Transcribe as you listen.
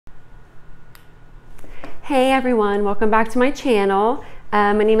Hey everyone, welcome back to my channel.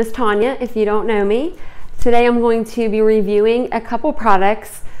 My name is Tanya, if you don't know me. Today I'm going to be reviewing a couple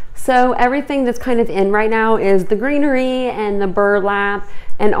products. So everything that's kind of in right now is the greenery and the burlap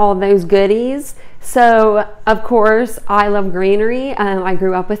and all those goodies. So of course I love greenery. I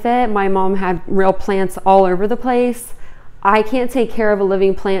grew up with it. My mom had real plants all over the place. I can't take care of a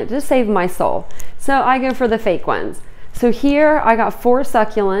living plant to save my soul. So I go for the fake ones. So here I got 4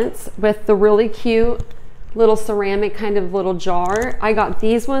 succulents with the really cute little ceramic kind of little jar. I got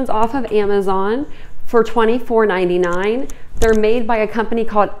these ones off of Amazon for $24.99. They're made by a company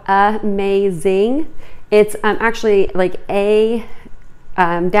called Amazing. It's actually like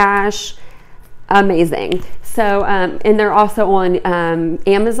dash amazing. So and they're also on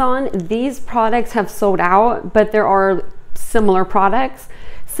Amazon. These products have sold out, but there are similar products.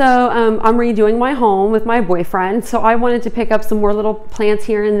 So I'm redoing my home with my boyfriend, so I wanted to pick up some more little plants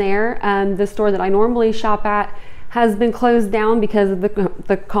here and there. The store that I normally shop at has been closed down because of the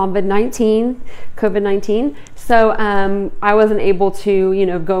COVID-19. So I wasn't able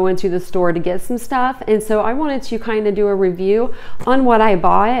to, go into the store to get some stuff, and so I wanted to kind of do a review on what I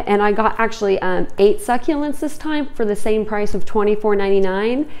bought. And I got actually 8 succulents this time for the same price of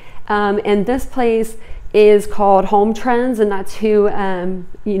 $24.99. And this place is called Home Trends, and that's who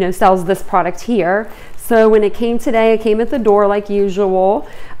sells this product here. So when it came today, it came at the door like usual.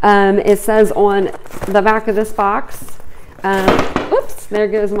 It says on the back of this box, oops, there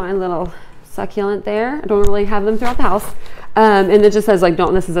goes my little succulent there. I don't really have them throughout the house. And it just says like,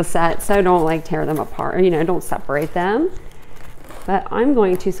 this is a set, so don't like tear them apart, don't separate them. But I'm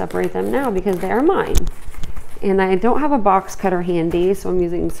going to separate them now because they are mine. And I don't have a box cutter handy, so I'm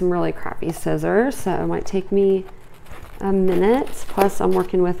using some really crappy scissors. So it might take me a minute. Plus I'm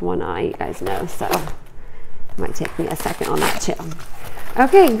working with one eye, you guys know, so it might take me a second on that too.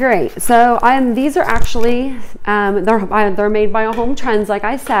 Okay, great. So these are actually, they're made by Home Trends, like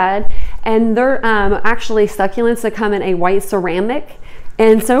I said, and they're actually succulents that come in a white ceramic.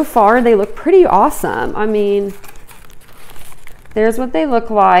 And so far they look pretty awesome. I mean, there's what they look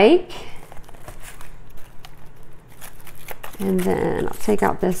like. And then I'll take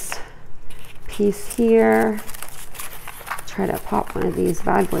out this piece here, try to pop one of these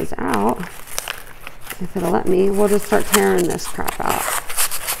bad boys out. If it'll let me, we'll just start tearing this crap out.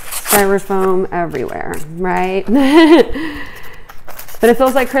 Styrofoam everywhere, right? But it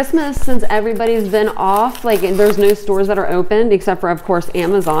feels like Christmas since everybody's been off. Like there's no stores that are open except for, of course,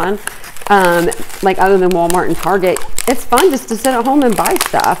 Amazon. Like other than Walmart and Target. It's fun just to sit at home and buy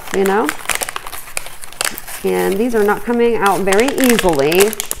stuff, And these are not coming out very easily.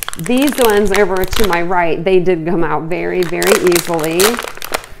 These ones over to my right, they did come out very, very easily.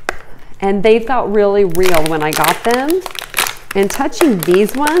 And they felt really real when I got them. And touching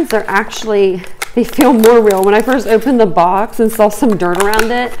these ones, they feel more real. When I first opened the box and saw some dirt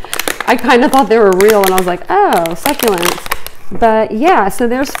around it, I kind of thought they were real, and I was like, oh, succulents. But yeah, so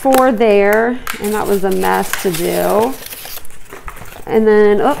there's 4 there, and that was a mess to do. And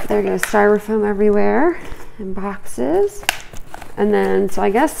then, oh, there goes styrofoam everywhere. In boxes. And then so I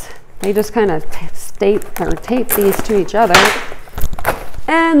guess they just kind of tape these to each other.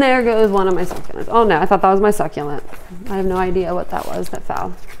 And there goes one of my succulents. Oh no, I thought that was my succulent. I have no idea what that was that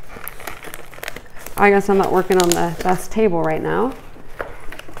fell. I guess I'm not working on the best table right now,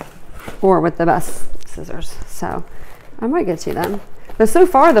 or with the best scissors, so I might get to them. But so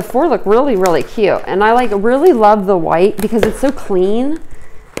far the 4 look really, really cute, and I really love the white because it's so clean.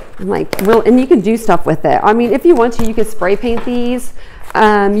 And you can do stuff with it. I mean, if you want to, you could spray paint these.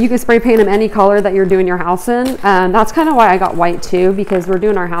 You can spray paint them any color that you're doing your house in. That's kind of why I got white too, because we're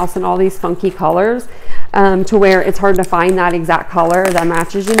doing our house in all these funky colors, to where it's hard to find that exact color that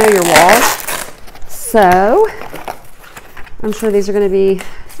matches, your walls. So I'm sure these are going to be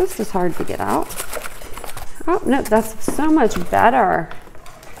just as hard to get out. Oh no, that's so much better.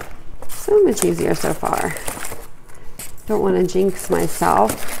 So much easier so far. Don't want to jinx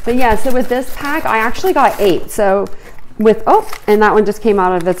myself, but yeah, so with this pack I actually got 8. So with and that one just came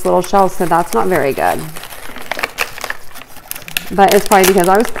out of its little shell, so that's not very good, but it's probably because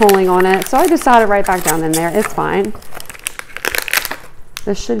I was pulling on it, so I just sat it right back down in there. It's fine.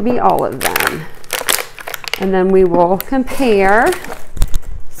 This should be all of them, and then we will compare.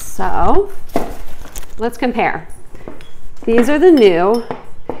 So let's compare. These are the new.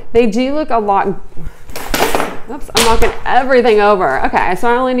 They do look a lot. Oops, I'm knocking everything over. Okay, so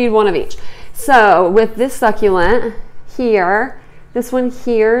I only need 1 of each. So with this succulent here, this one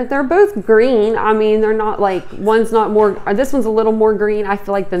here, they're both green. I mean, they're not like, this one's a little more green, I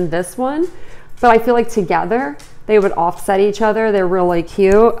feel like, than this one. But I feel like together, They would offset each other. They're really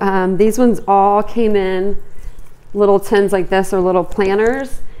cute. These ones all came in little tins like this, or little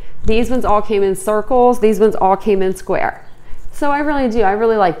planners. These ones all came in circles. These ones all came in square. So I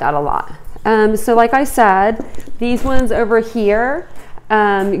really like that a lot. So like I said, these ones over here,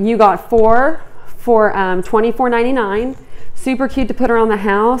 you got 4 for $24.99. Super cute to put around the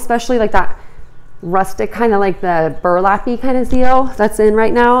house, especially like that rustic kind of like the burlappy kind of deal that's in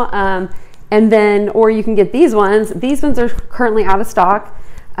right now. And then, or you can get these ones. These ones are currently out of stock,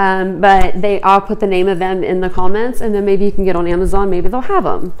 but I'll put the name of them in the comments, and then maybe you can get on Amazon. Maybe they'll have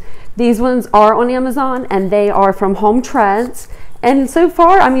them. These ones are on Amazon, and they are from Home Treads. And so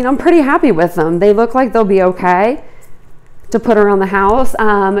far, I mean, I'm pretty happy with them. They look like they'll be okay to put around the house.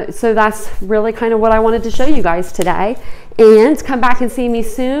 So that's really kind of what I wanted to show you guys today. And come back and see me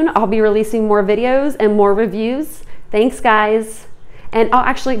soon. I'll be releasing more videos and more reviews. Thanks, guys. And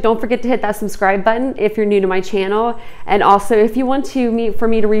actually, don't forget to hit that subscribe button if you're new to my channel. And also, if you want for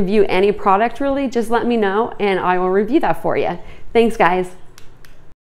me to review any product, really, just let me know and I will review that for you. Thanks, guys.